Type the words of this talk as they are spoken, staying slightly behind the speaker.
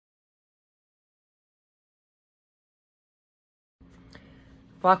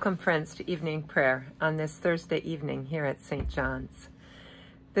Welcome, friends, to evening prayer on this Thursday evening here at St. John's.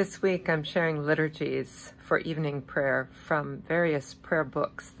 This week I'm sharing liturgies for evening prayer from various prayer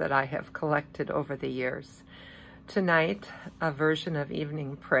books that I have collected over the years. Tonight, a version of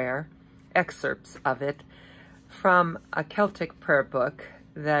evening prayer, excerpts of it, from a Celtic prayer book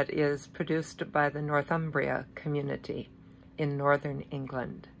that is produced by the Northumbria community in northern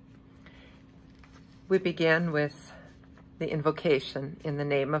England. We begin with the invocation in the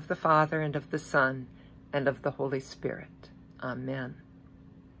name of the Father, and of the Son, and of the Holy Spirit. Amen.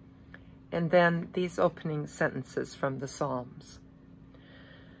 And then these opening sentences from the Psalms.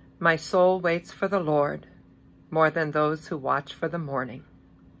 My soul waits for the Lord, more than those who watch for the morning,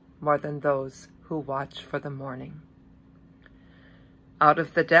 more than those who watch for the morning. Out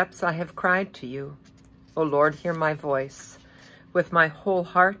of the depths I have cried to you. O Lord, hear my voice. With my whole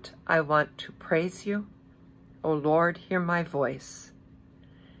heart I want to praise you. O Lord, hear my voice.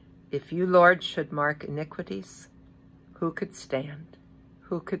 If you, Lord, should mark iniquities, who could stand?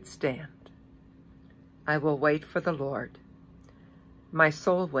 Who could stand? I will wait for the Lord. My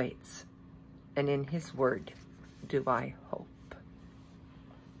soul waits, and in his word do I hope.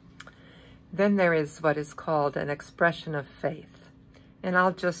 Then there is what is called an expression of faith, and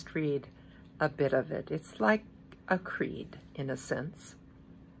I'll just read a bit of it. It's like a creed, in a sense.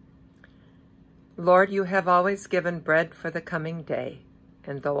 Lord, you have always given bread for the coming day,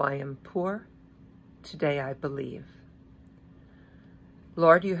 and though I am poor, today I believe.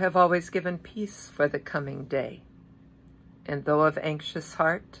 Lord, you have always given peace for the coming day, and though of anxious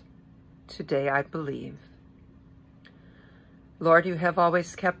heart, today I believe. Lord, you have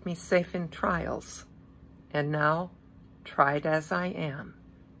always kept me safe in trials, and now, tried as I am,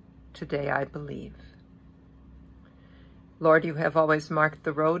 today I believe. Lord, you have always marked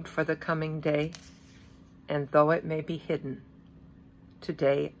the road for the coming day, and though it may be hidden,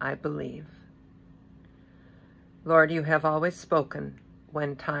 today I believe. Lord, you have always spoken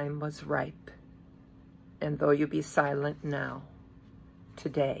when time was ripe, and though you be silent now,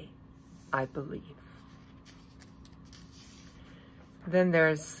 today I believe. Then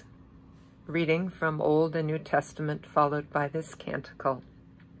there's reading from Old and New Testament, followed by this canticle.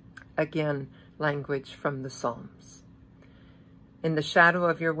 Again, language from the Psalms. In the shadow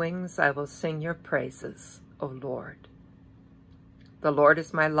of your wings I will sing your praises, O Lord. The Lord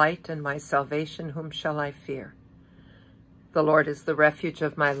is my light and my salvation, whom shall I fear? The Lord is the refuge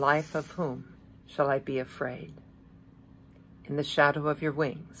of my life, of whom shall I be afraid? In the shadow of your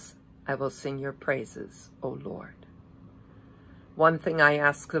wings I will sing your praises, O Lord. One thing I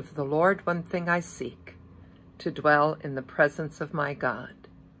ask of the Lord, one thing I seek, to dwell in the presence of my God,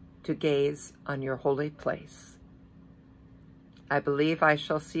 to gaze on your holy place. I believe I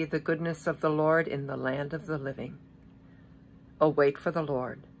shall see the goodness of the Lord in the land of the living. Oh, wait for the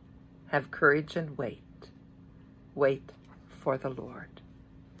Lord. Have courage and wait. Wait for the Lord.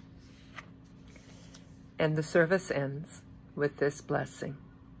 And the service ends with this blessing.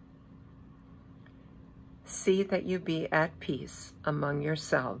 See that you be at peace among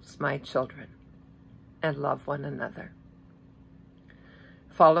yourselves, my children, and love one another.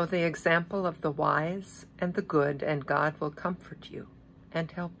 Follow the example of the wise and the good, and God will comfort you and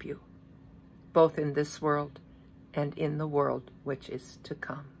help you, both in this world and in the world which is to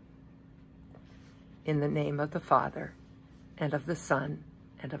come. In the name of the Father, and of the Son,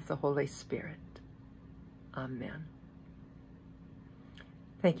 and of the Holy Spirit. Amen.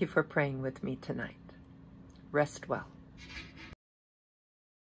 Thank you for praying with me tonight. Rest well.